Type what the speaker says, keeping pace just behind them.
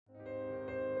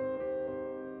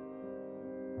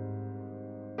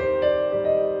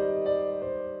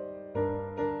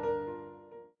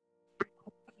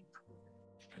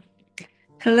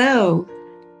Hello,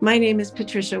 my name is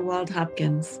Patricia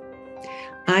Wald-Hopkins.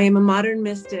 I am a modern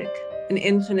mystic, an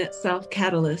infinite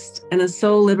self-catalyst, and a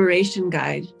soul liberation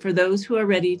guide for those who are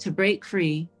ready to break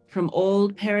free from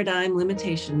old paradigm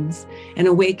limitations and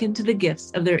awaken to the gifts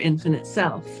of their infinite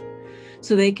self,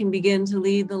 so they can begin to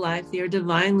lead the life they are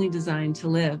divinely designed to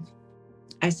live.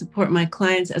 I support my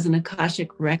clients as an Akashic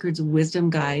Records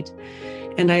wisdom guide,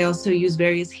 and I also use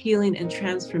various healing and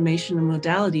transformational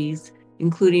modalities,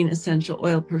 including essential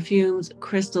oil perfumes,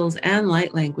 crystals, and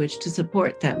light language to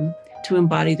support them to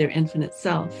embody their infinite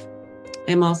self.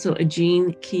 I'm also a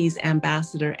Gene Keys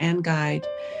ambassador and guide,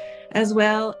 as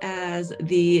well as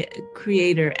the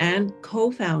creator and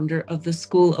co-founder of the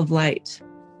School of Light.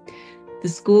 The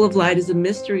School of Light is a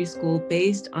mystery school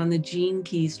based on the Gene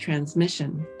Keys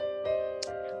transmission.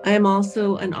 I am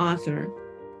also an author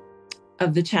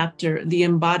of the chapter, The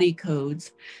Embody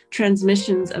Codes,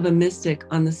 Transmissions of a Mystic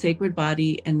on the Sacred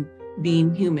Body and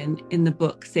Being Human, in the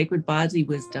book, Sacred Body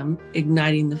Wisdom,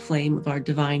 Igniting the Flame of Our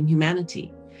Divine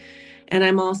Humanity. And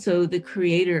I'm also the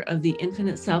creator of the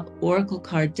Infinite Self Oracle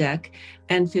Card Deck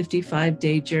and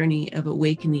 55-Day Journey of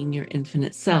Awakening Your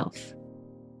Infinite Self.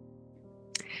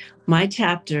 My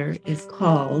chapter is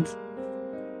called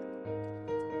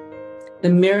The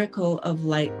Miracle of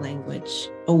Light Language,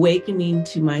 Awakening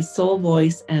to My Soul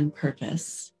Voice and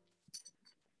Purpose.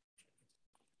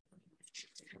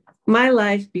 My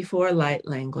life before light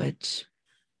language.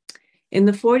 In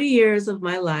the 40 years of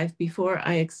my life before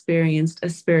I experienced a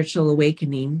spiritual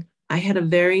awakening, I had a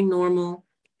very normal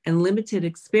and limited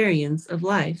experience of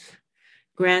life.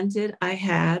 Granted, I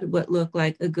had what looked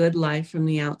like a good life from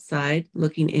the outside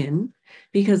looking in,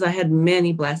 because I had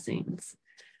many blessings.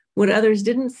 What others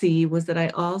didn't see was that I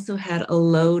also had a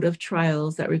load of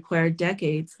trials that required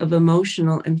decades of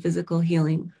emotional and physical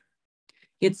healing.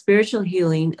 Yet spiritual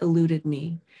healing eluded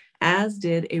me, as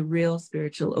did a real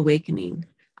spiritual awakening.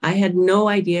 I had no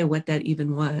idea what that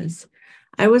even was.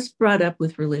 I was brought up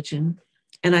with religion,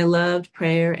 and I loved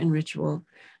prayer and ritual,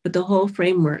 but the whole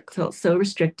framework felt so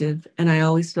restrictive, and I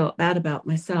always felt bad about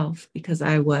myself because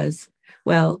I was,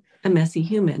 well, a messy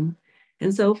human,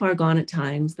 and so far gone at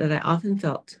times that I often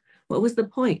felt, what was the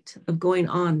point of going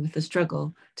on with the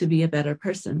struggle to be a better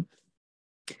person?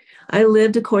 I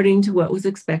lived according to what was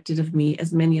expected of me,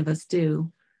 as many of us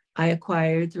do. I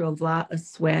acquired through a lot of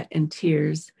sweat and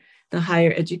tears the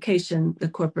higher education, the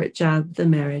corporate job, the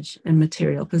marriage, and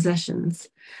material possessions.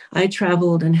 I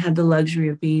traveled and had the luxury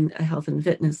of being a health and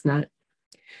fitness nut.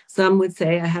 Some would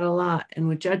say I had a lot and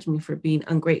would judge me for being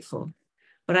ungrateful,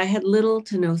 but I had little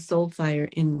to no soul fire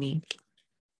in me.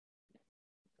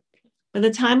 By the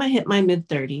time I hit my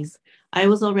mid-30s, I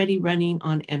was already running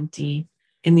on empty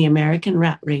in the American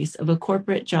rat race of a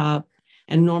corporate job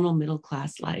and normal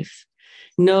middle-class life.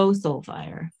 No soul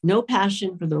fire, no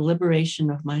passion for the liberation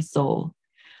of my soul.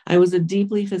 I was a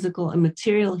deeply physical and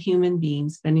material human being,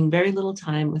 spending very little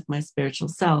time with my spiritual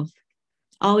self,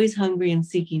 always hungry and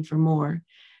seeking for more,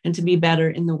 and to be better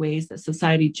in the ways that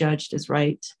society judged as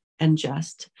right and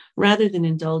just, rather than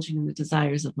indulging in the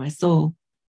desires of my soul.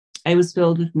 I was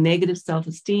filled with negative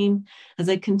self-esteem as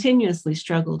I continuously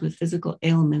struggled with physical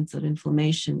ailments of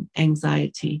inflammation,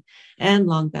 anxiety, and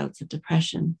long bouts of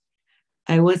depression.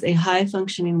 I was a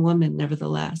high-functioning woman,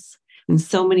 nevertheless, in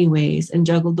so many ways, and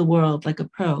juggled the world like a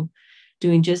pro,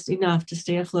 doing just enough to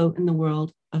stay afloat in the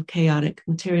world of chaotic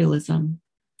materialism.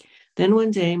 Then one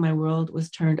day, my world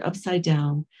was turned upside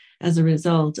down as a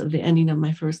result of the ending of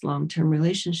my first long-term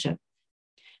relationship,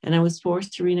 and I was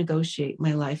forced to renegotiate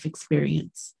my life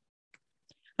experience.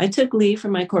 I took leave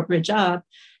from my corporate job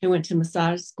and went to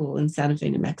massage school in Santa Fe,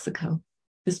 New Mexico.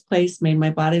 This place made my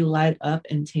body light up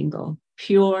and tingle.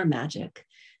 Pure magic.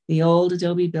 The old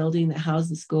adobe building that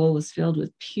housed the school was filled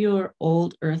with pure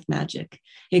old earth magic.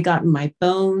 It got in my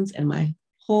bones, and my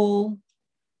whole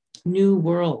new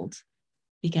world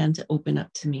began to open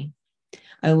up to me.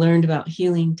 I learned about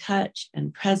healing touch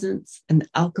and presence and the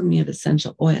alchemy of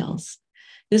essential oils.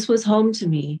 This was home to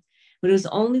me, but it was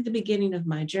only the beginning of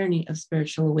my journey of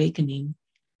spiritual awakening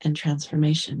and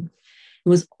transformation. It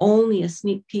was only a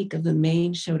sneak peek of the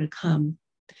main show to come.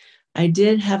 I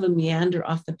did have a meander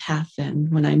off the path then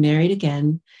when I married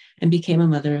again and became a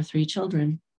mother of 3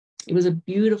 children. It was a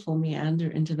beautiful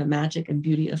meander into the magic and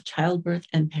beauty of childbirth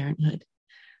and parenthood.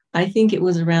 I think it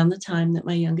was around the time that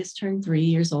my youngest turned 3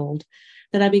 years old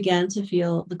that I began to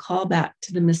feel the call back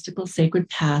to the mystical sacred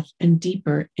path and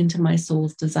deeper into my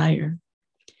soul's desire.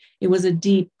 It was a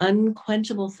deep,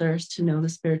 unquenchable thirst to know the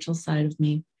spiritual side of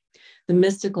me, the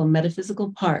mystical,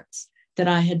 metaphysical parts that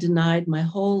I had denied my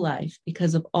whole life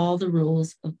because of all the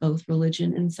rules of both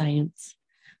religion and science.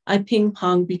 I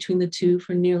ping-ponged between the two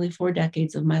for nearly 4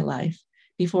 decades of my life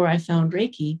before I found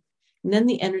Reiki, and then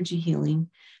the energy healing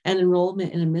and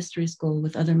enrollment in a mystery school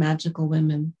with other magical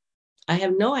women. I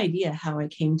have no idea how I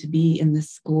came to be in this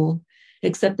school,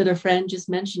 except that a friend just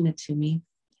mentioned it to me,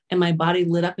 and my body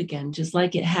lit up again, just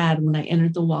like it had when I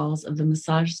entered the walls of the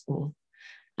massage school.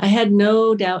 I had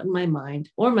no doubt in my mind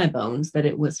or my bones that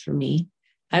it was for me.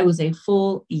 I was a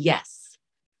full yes.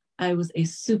 I was a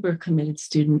super committed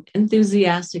student,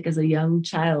 enthusiastic as a young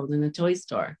child in a toy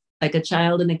store, like a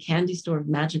child in a candy store of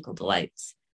magical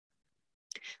delights.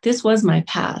 This was my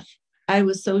path. I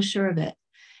was so sure of it.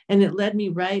 And it led me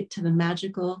right to the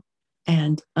magical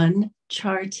and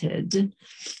uncharted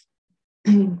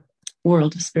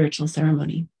world of spiritual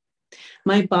ceremony.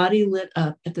 My body lit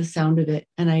up at the sound of it,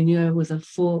 and I knew I was a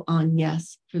full-on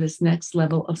yes for this next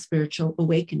level of spiritual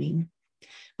awakening.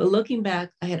 But looking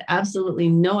back, I had absolutely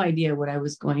no idea what I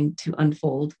was going to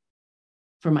unfold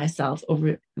for myself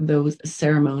over those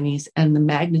ceremonies and the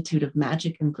magnitude of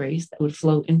magic and grace that would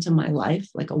flow into my life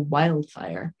like a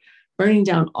wildfire, burning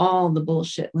down all the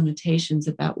bullshit limitations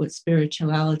about what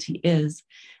spirituality is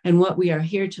and what we are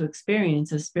here to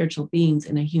experience as spiritual beings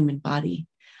in a human body.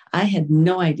 I had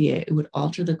no idea it would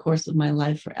alter the course of my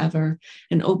life forever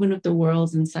and open up the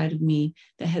worlds inside of me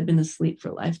that had been asleep for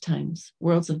lifetimes,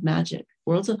 worlds of magic,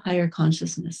 worlds of higher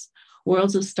consciousness,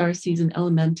 worlds of starseeds and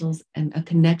elementals, and a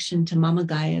connection to Mama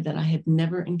Gaia that I had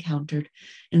never encountered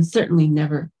and certainly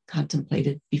never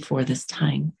contemplated before this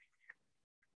time.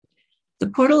 The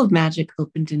portal of magic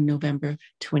opened in November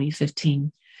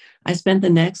 2015. I spent the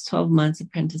next 12 months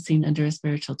apprenticing under a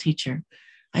spiritual teacher.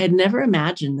 I had never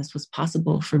imagined this was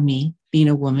possible for me, being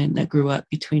a woman that grew up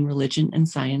between religion and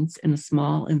science in a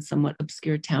small and somewhat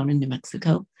obscure town in New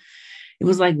Mexico. It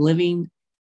was like living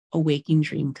a waking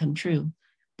dream come true.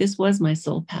 This was my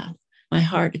soul path. My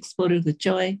heart exploded with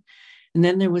joy, and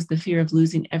then there was the fear of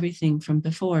losing everything from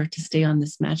before to stay on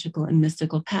this magical and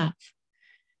mystical path.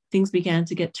 Things began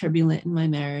to get turbulent in my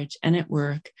marriage and at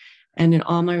work and in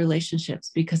all my relationships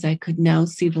because I could now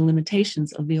see the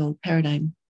limitations of the old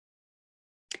paradigm.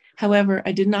 However,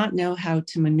 I did not know how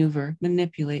to maneuver,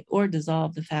 manipulate, or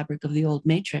dissolve the fabric of the old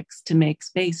matrix to make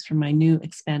space for my new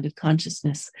expanded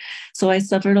consciousness. So I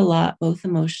suffered a lot, both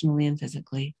emotionally and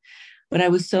physically. But I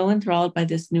was so enthralled by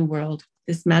this new world,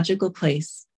 this magical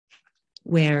place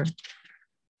where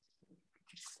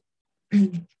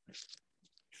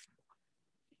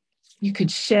you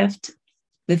could shift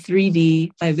the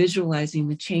 3D by visualizing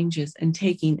the changes and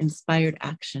taking inspired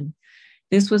action.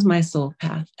 This was my soul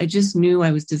path. I just knew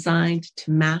I was designed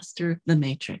to master the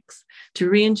matrix, to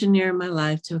re-engineer my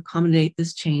life to accommodate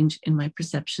this change in my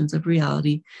perceptions of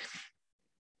reality,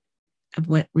 of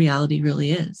what reality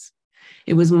really is.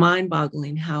 It was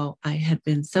mind-boggling how I had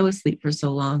been so asleep for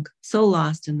so long, so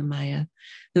lost in the Maya,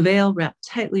 the veil wrapped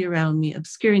tightly around me,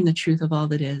 obscuring the truth of all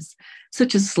that is,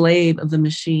 such a slave of the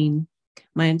machine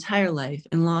my entire life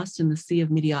and lost in the sea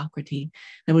of mediocrity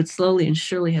that would slowly and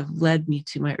surely have led me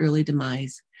to my early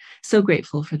demise. So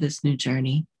grateful for this new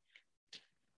journey.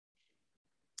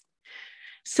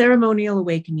 Ceremonial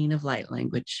awakening of light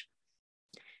language.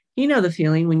 You know the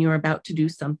feeling when you're about to do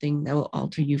something that will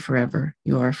alter you forever.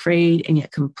 You are afraid and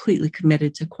yet completely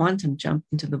committed to quantum jump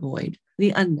into the void, the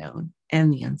unknown,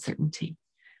 and the uncertainty.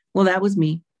 Well, that was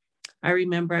me. I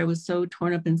remember I was so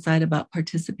torn up inside about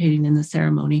participating in the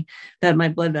ceremony that my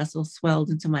blood vessels swelled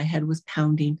until my head was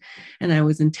pounding, and I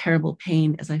was in terrible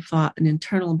pain as I fought an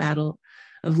internal battle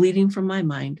of leading from my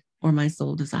mind or my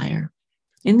soul desire.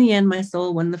 In the end, my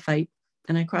soul won the fight,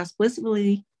 and I crossed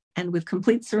blissfully and with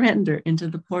complete surrender into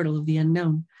the portal of the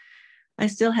unknown. I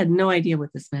still had no idea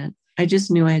what this meant. I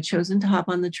just knew I had chosen to hop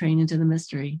on the train into the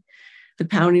mystery. The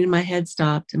pounding in my head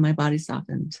stopped and my body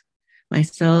softened. My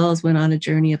cells went on a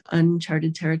journey of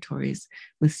uncharted territories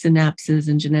with synapses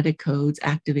and genetic codes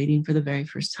activating for the very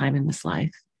first time in this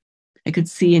life. I could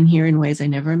see and hear in ways I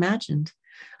never imagined.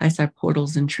 I saw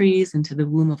portals and trees into the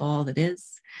womb of all that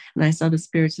is, and I saw the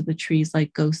spirits of the trees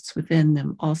like ghosts within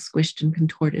them, all squished and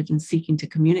contorted and seeking to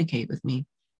communicate with me.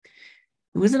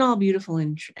 It wasn't all beautiful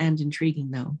and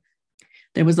intriguing, though.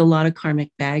 There was a lot of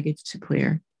karmic baggage to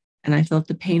clear, and I felt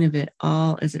the pain of it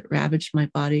all as it ravaged my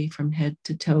body from head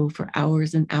to toe for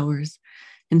hours and hours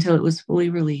until it was fully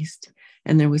released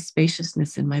and there was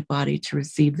spaciousness in my body to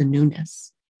receive the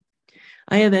newness.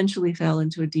 I eventually fell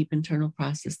into a deep internal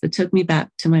process that took me back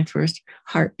to my first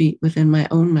heartbeat within my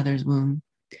own mother's womb.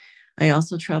 I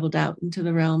also traveled out into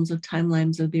the realms of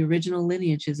timelines of the original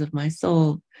lineages of my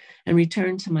soul and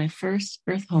returned to my first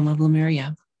earth home of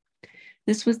Lemuria.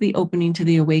 This was the opening to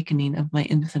the awakening of my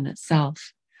infinite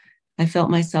self. I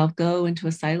felt myself go into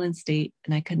a silent state,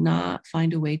 and I could not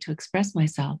find a way to express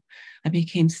myself. I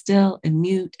became still and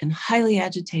mute and highly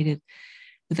agitated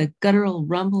with a guttural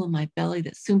rumble in my belly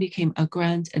that soon became a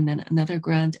grunt and then another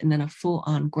grunt and then a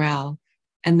full-on growl.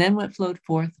 And then what flowed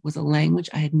forth was a language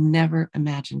I had never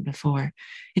imagined before.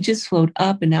 It just flowed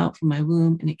up and out from my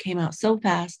womb, and it came out so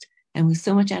fast and with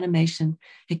so much animation,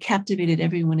 it captivated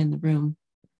everyone in the room.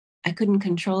 I couldn't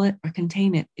control it or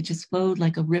contain it. It just flowed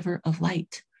like a river of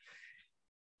light.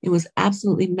 It was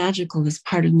absolutely magical, this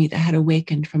part of me that had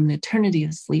awakened from an eternity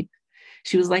of sleep.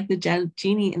 She was like the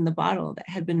genie in the bottle that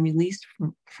had been released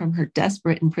from her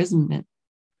desperate imprisonment.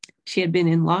 She had been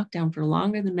in lockdown for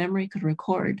longer than memory could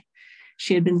record.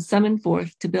 She had been summoned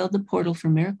forth to build the portal for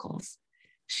miracles.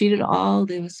 She did all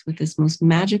this with this most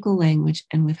magical language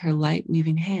and with her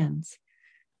light-weaving hands.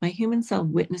 My human self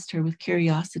witnessed her with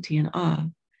curiosity and awe.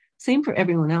 Same for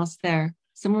everyone else there.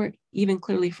 Some were even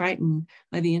clearly frightened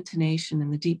by the intonation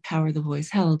and the deep power the voice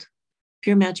held.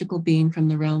 Pure magical being from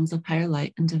the realms of higher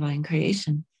light and divine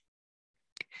creation.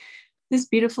 This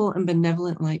beautiful and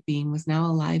benevolent light being was now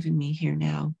alive in me here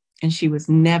now, and she was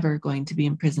never going to be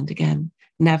imprisoned again.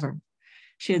 Never.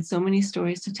 She had so many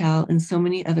stories to tell and so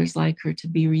many others like her to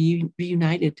be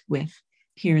reunited with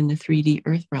here in the 3D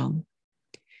earth realm.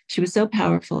 She was so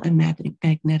powerful and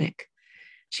magnetic.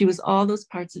 She was all those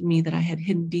parts of me that I had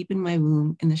hidden deep in my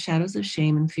womb in the shadows of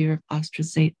shame and fear of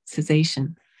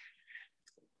ostracization.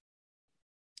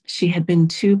 She had been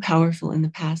too powerful in the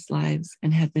past lives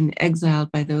and had been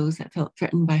exiled by those that felt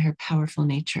threatened by her powerful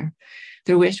nature.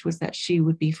 Their wish was that she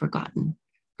would be forgotten.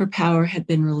 Her power had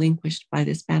been relinquished by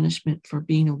this banishment for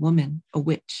being a woman, a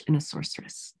witch, and a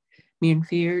sorceress. Being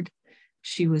feared,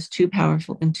 she was too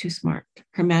powerful and too smart.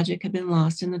 Her magic had been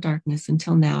lost in the darkness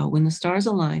until now, when the stars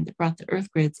aligned that brought the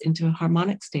earth grids into a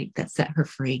harmonic state that set her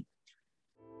free.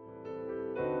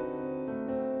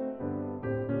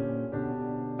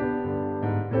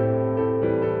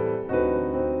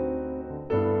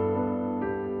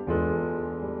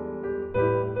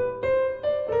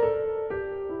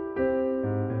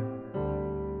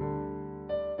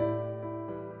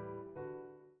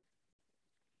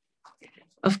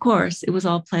 Of course, it was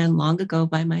all planned long ago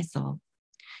by my soul.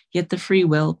 Yet the free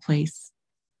will place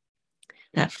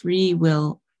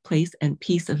and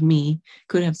piece of me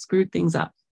could have screwed things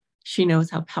up. She knows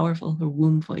how powerful her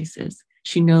womb voice is.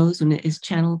 She knows when it is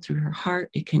channeled through her heart,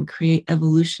 it can create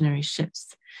evolutionary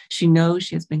shifts. She knows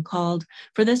she has been called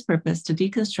for this purpose to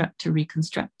deconstruct, to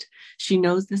reconstruct. She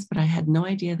knows this, but I had no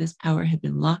idea this power had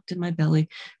been locked in my belly,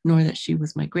 nor that she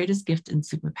was my greatest gift and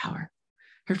superpower.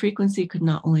 Her frequency could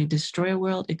not only destroy a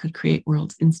world, it could create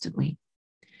worlds instantly.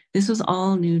 This was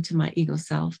all new to my ego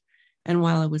self, and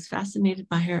while I was fascinated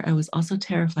by her, I was also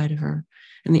terrified of her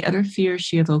and the utter fear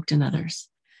she evoked in others.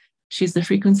 She's the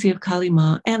frequency of Kali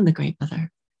Ma and the Great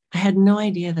Mother. I had no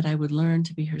idea that I would learn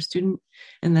to be her student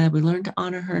and that I would learn to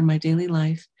honor her in my daily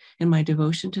life and my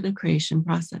devotion to the creation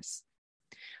process.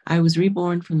 I was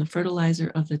reborn from the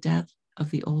fertilizer of the death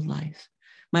of the old life.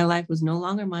 My life was no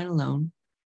longer mine alone.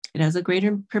 It has a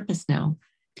greater purpose now.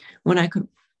 When I could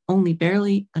only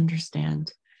barely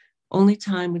understand, only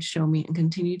time would show me and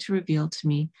continue to reveal to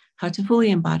me how to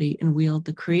fully embody and wield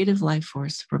the creative life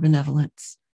force for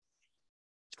benevolence.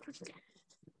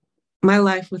 My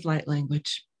life with light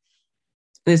language.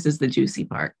 This is the juicy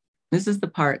part. This is the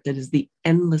part that is the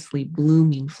endlessly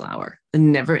blooming flower, the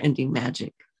never-ending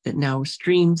magic that now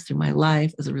streams through my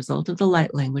life as a result of the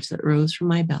light language that rose from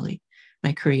my belly,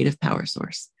 my creative power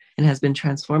source, and has been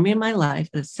transforming my life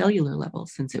at a cellular level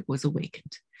since it was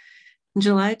awakened. In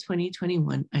July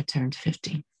 2021, I turned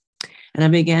 50, and I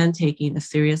began taking a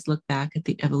serious look back at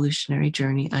the evolutionary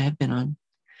journey I have been on.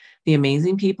 The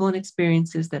amazing people and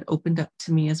experiences that opened up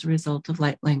to me as a result of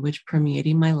light language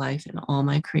permeating my life and all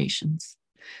my creations.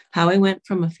 How I went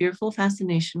from a fearful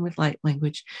fascination with light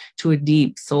language to a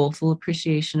deep, soulful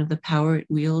appreciation of the power it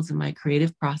wields in my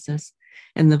creative process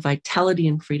and the vitality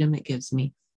and freedom it gives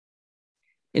me.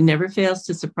 It never fails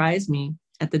to surprise me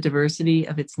at the diversity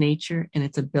of its nature and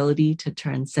its ability to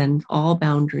transcend all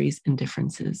boundaries and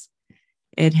differences.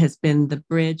 It has been the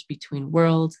bridge between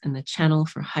worlds and the channel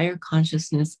for higher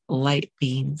consciousness light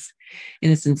beings. It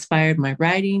has inspired my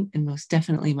writing and most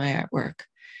definitely my artwork.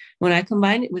 When I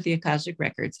combined it with the Akashic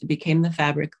Records, it became the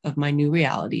fabric of my new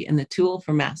reality and the tool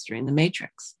for mastering the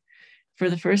matrix. For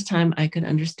the first time, I could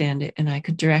understand it and I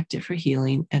could direct it for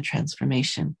healing and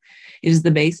transformation. It is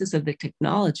the basis of the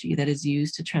technology that is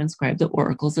used to transcribe the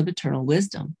oracles of eternal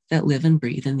wisdom that live and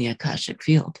breathe in the Akashic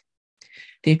field.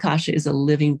 The Akasha is a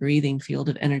living, breathing field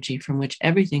of energy from which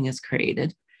everything is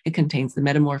created. It contains the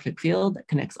metamorphic field that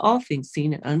connects all things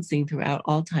seen and unseen throughout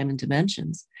all time and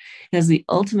dimensions. It has the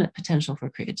ultimate potential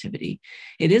for creativity.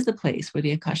 It is the place where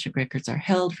the Akashic records are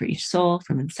held for each soul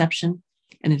from inception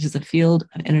And it is a field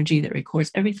of energy that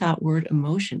records every thought, word,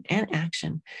 emotion, and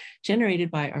action generated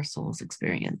by our soul's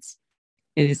experience.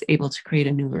 It is able to create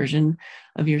a new version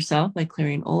of yourself by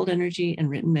clearing old energy and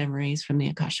written memories from the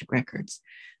Akashic records,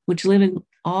 which live in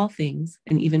all things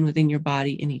and even within your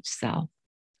body in each cell.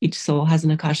 Each soul has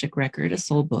an Akashic record, a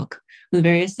soul book, with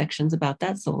various sections about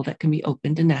that soul that can be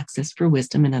opened and accessed for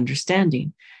wisdom and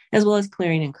understanding, as well as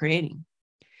clearing and creating.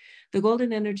 The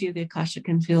golden energy of the Akasha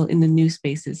can fill in the new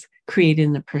spaces created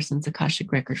in a person's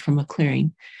Akashic record from a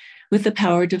clearing with the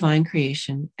power of divine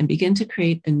creation and begin to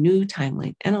create a new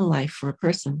timeline and a life for a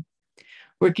person.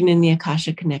 Working in the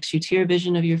Akasha connects you to your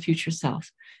vision of your future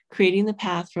self, creating the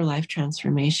path for life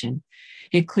transformation.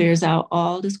 It clears out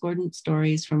all discordant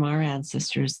stories from our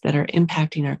ancestors that are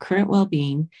impacting our current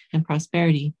well-being and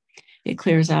prosperity. It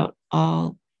clears out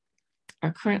all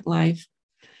our current life,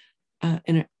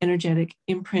 energetic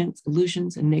imprints,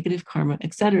 illusions, and negative karma,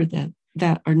 etc.,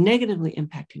 that are negatively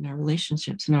impacting our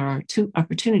relationships and our two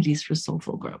opportunities for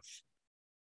soulful growth.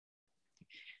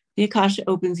 The Akasha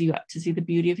opens you up to see the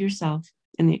beauty of yourself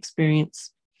and the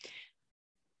experience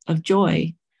of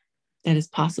joy that is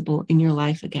possible in your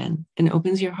life again, and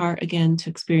opens your heart again to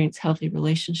experience healthy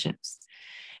relationships.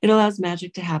 It allows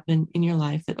magic to happen in your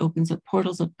life that opens up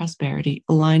portals of prosperity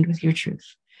aligned with your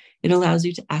truth. It allows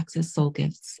you to access soul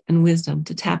gifts and wisdom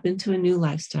to tap into a new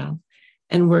lifestyle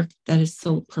and work that is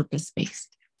soul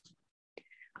purpose-based.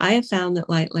 I have found that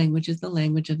light language is the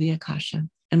language of the Akasha,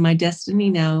 and my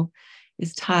destiny now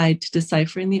is tied to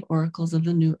deciphering the oracles of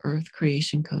the new earth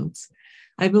creation codes.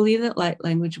 I believe that light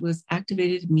language was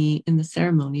activated in me in the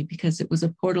ceremony because it was a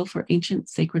portal for ancient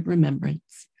sacred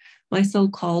remembrance. My soul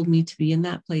called me to be in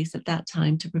that place at that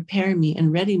time to prepare me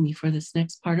and ready me for this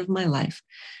next part of my life,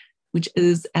 which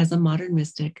is, as a modern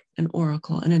mystic, an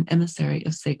oracle and an emissary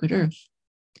of sacred earth,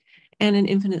 and an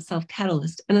infinite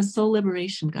self-catalyst and a soul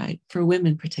liberation guide for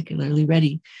women particularly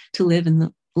ready to live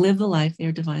the life they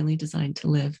are divinely designed to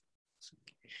live.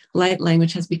 Light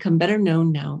language has become better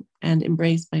known now and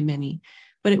embraced by many,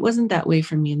 but it wasn't that way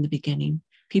for me in the beginning.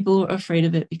 People were afraid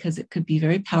of it because it could be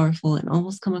very powerful and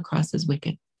almost come across as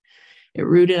wicked. It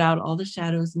rooted out all the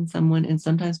shadows in someone, and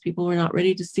sometimes people were not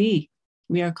ready to see.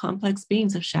 We are complex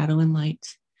beings of shadow and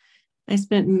light. I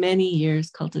spent many years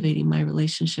cultivating my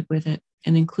relationship with it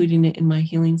and including it in my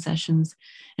healing sessions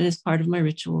and as part of my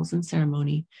rituals and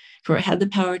ceremony, for it had the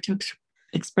power to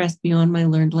express beyond my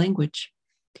learned language.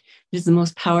 It is the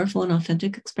most powerful and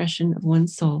authentic expression of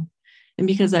one's soul. And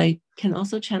because I can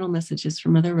also channel messages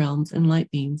from other realms and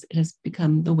light beings, it has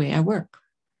become the way I work.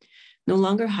 No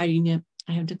longer hiding it,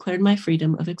 I have declared my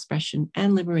freedom of expression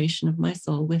and liberation of my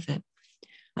soul with it.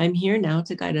 I'm here now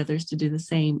to guide others to do the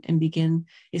same and begin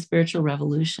a spiritual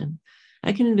revolution.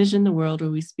 I can envision the world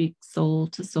where we speak soul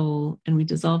to soul and we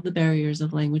dissolve the barriers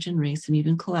of language and race and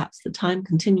even collapse the time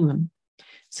continuum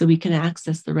so we can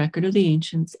access the record of the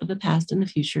ancients of the past and the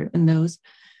future and those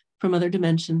from other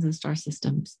dimensions and star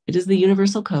systems. It is the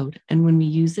universal code, and when we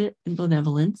use it in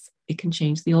benevolence, it can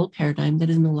change the old paradigm that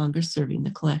is no longer serving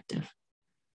the collective.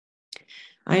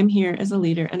 I am here as a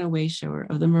leader and a way shower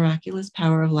of the miraculous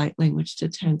power of light language to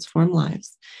transform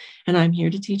lives. And I'm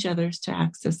here to teach others to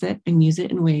access it and use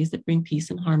it in ways that bring peace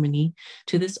and harmony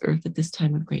to this earth at this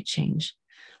time of great change.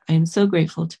 I am so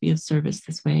grateful to be of service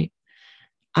this way.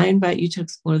 I invite you to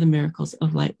explore the miracles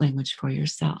of light language for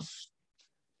yourself.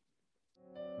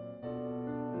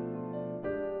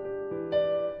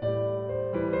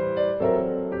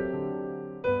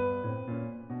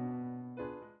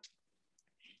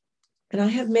 And I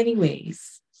have many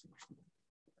ways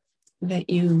that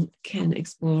you can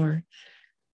explore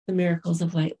the miracles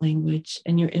of light language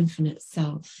and your infinite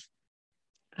self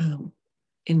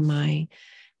in my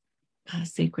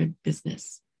sacred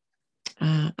business.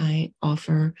 I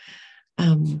offer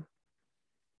a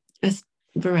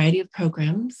variety of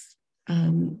programs,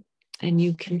 and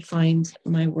you can find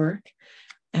my work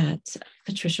at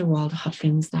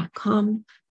patriciawaldhopkins.com.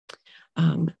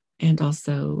 And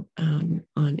also on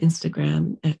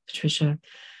Instagram at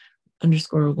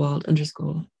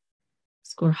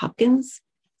Patricia_Wald_Hopkins.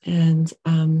 And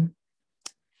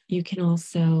you can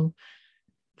also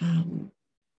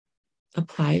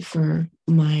apply for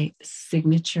my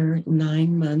signature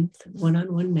 9-month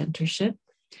one-on-one mentorship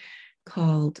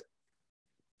called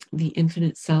The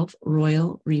Infinite Self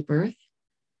Royal Rebirth.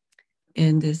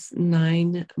 And this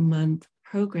 9-month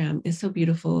program is so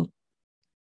beautiful.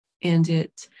 And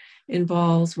it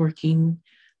involves working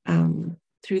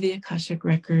through the Akashic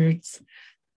records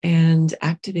and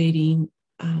activating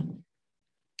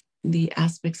the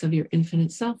aspects of your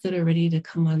infinite self that are ready to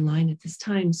come online at this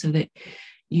time so that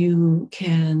you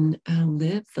can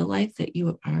live the life that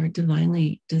you are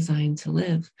divinely designed to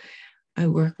live. I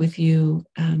work with you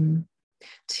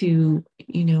to,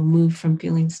 move from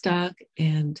feeling stuck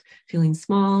and feeling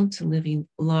small to living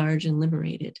large and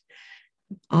liberated,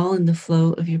 all in the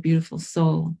flow of your beautiful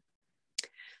soul.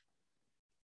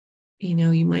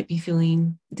 You might be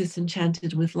feeling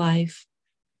disenchanted with life,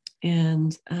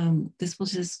 and this will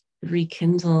just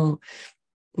rekindle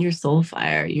your soul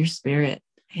fire, your spirit.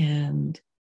 And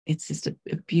it's just a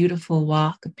beautiful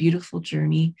walk, a beautiful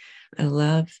journey. I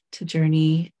love to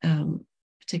journey,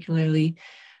 particularly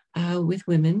with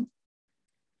women.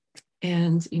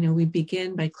 And, we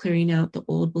begin by clearing out the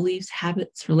old beliefs,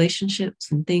 habits,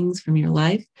 relationships, and things from your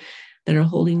life that are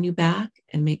holding you back,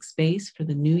 and make space for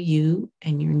the new you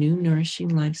and your new nourishing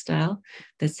lifestyle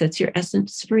that sets your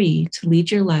essence free to lead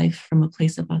your life from a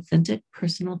place of authentic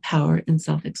personal power and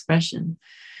self-expression.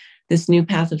 This new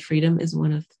path of freedom is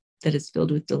one that is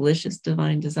filled with delicious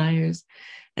divine desires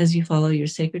as you follow your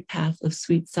sacred path of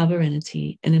sweet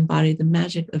sovereignty and embody the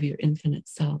magic of your infinite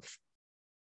self.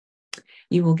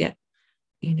 You will get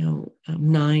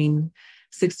 9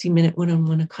 60-minute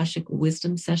one-on-one Akashic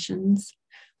wisdom sessions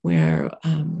where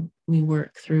we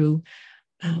work through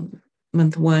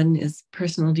month 1 is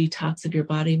personal detox of your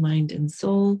body, mind, and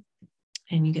soul.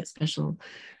 And you get special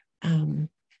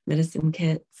medicine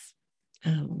kits,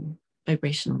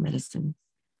 vibrational medicine.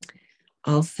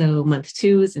 Also, month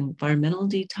 2 is environmental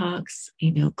detox,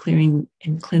 clearing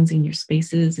and cleansing your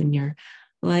spaces in your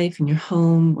life, in your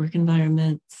home, work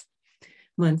environments.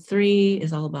 Month 3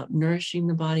 is all about nourishing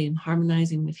the body and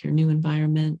harmonizing with your new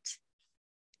environment.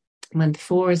 Month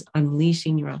 4 is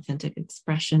unleashing your authentic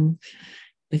expression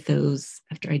with those,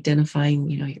 after identifying,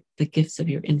 the gifts of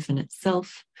your infinite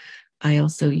self. I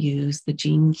also use the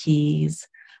gene keys,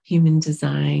 human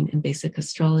design, and basic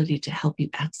astrology to help you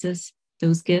access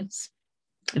those gifts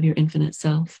of your infinite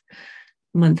self.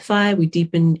 Month 5, we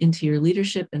deepen into your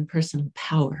leadership and personal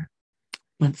power.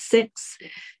 Month 6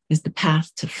 is the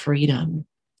path to freedom.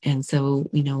 And so,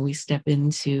 we step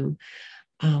into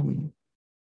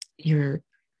your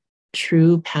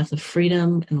true path of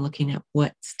freedom and looking at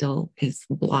what still is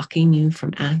blocking you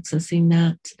from accessing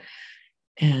that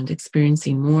and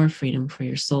experiencing more freedom for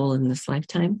your soul in this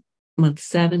lifetime. Month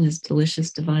 7 is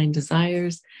delicious divine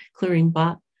desires, clearing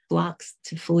blocks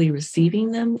to fully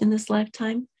receiving them in this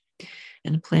lifetime,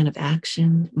 and a plan of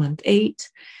action. Month 8,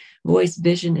 voice,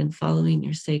 vision, and following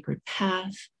your sacred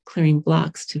path, clearing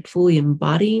blocks to fully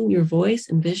embodying your voice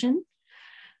and vision.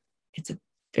 It's a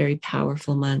very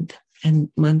powerful month. And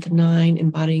month 9,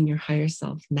 embodying your higher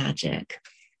self magic.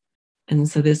 And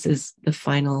so this is the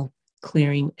final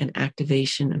clearing and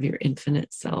activation of your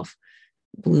infinite self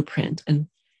blueprint and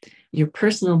your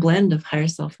personal blend of higher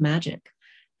self magic.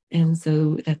 And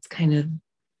so that's kind of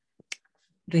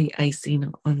the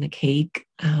icing on the cake,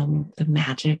 the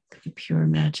magic, the pure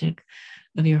magic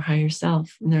of your higher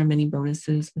self. And there are many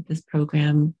bonuses with this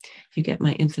program. You get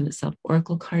my Infinite Self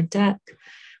Oracle card deck,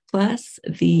 plus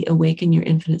the Awaken Your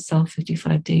Infinite Self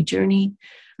 55-day journey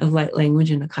of light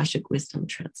language and Akashic wisdom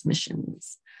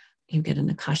transmissions. You get an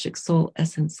Akashic Soul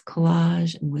Essence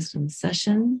collage and wisdom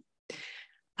session.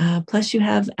 Plus, you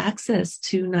have access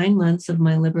to 9 months of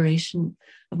my Liberation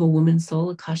of a Woman's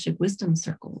Soul Akashic Wisdom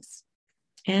Circles.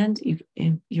 And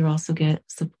you also get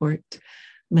support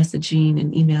messaging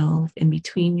and email in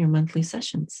between your monthly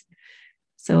sessions.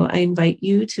 So I invite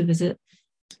you to visit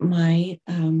my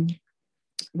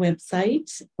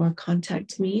website or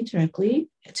contact me directly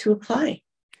to apply.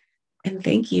 And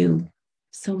thank you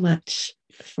so much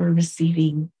for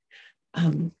receiving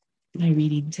my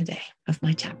reading today of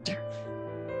my chapter.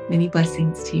 Many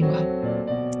blessings to you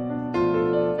all.